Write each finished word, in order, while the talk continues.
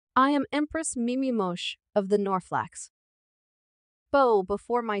I am Empress Mimimosh of the Norflax. Bow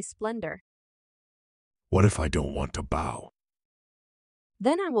before my splendor. What if I don't want to bow?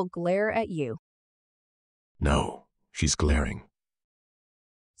 Then I will glare at you. No, she's glaring.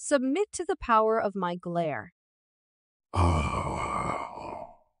 Submit to the power of my glare.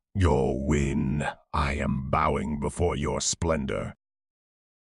 Oh, your win. I am bowing before your splendor.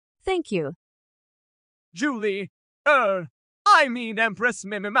 Thank you. Julie, I mean Empress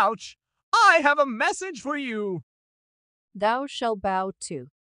Mimimouch, I have a message for you. Thou shalt bow too.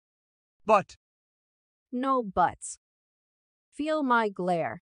 But No buts. Feel my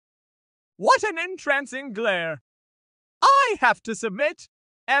glare. what an entrancing glare. I have to submit.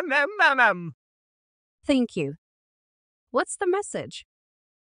 MMMM. Thank you. What's the message?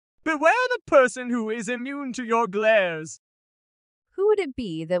 Beware the person who is immune to your glares. Who would it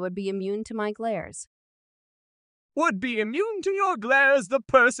be that would be immune to my glares? Would be immune to your glares the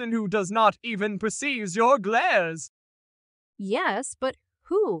person who does not even perceive your glares. Yes, but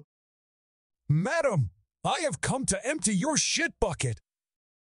who? Madam, I have come to empty your shit bucket.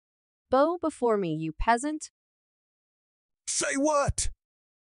 Bow before me, you peasant. Say what?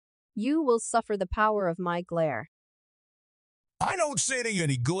 You will suffer the power of my glare. I don't see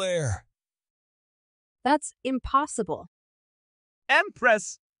any glare. That's impossible.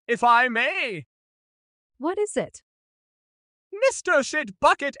 Empress, if I may. What is it? Mr. Shit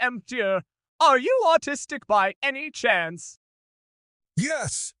Bucket Emptier, are you autistic by any chance?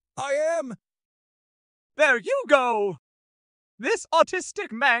 Yes, I am. There you go! This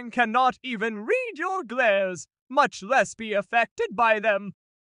autistic man cannot even read your glares, much less be affected by them.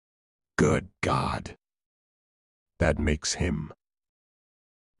 Good God. That makes him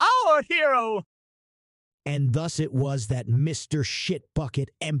Our hero! And thus it was that Mr. Shitbucket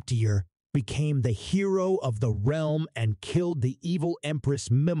Emptier became the hero of the realm and killed the evil Empress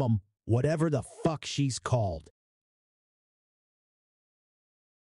Mimim, whatever the fuck she's called.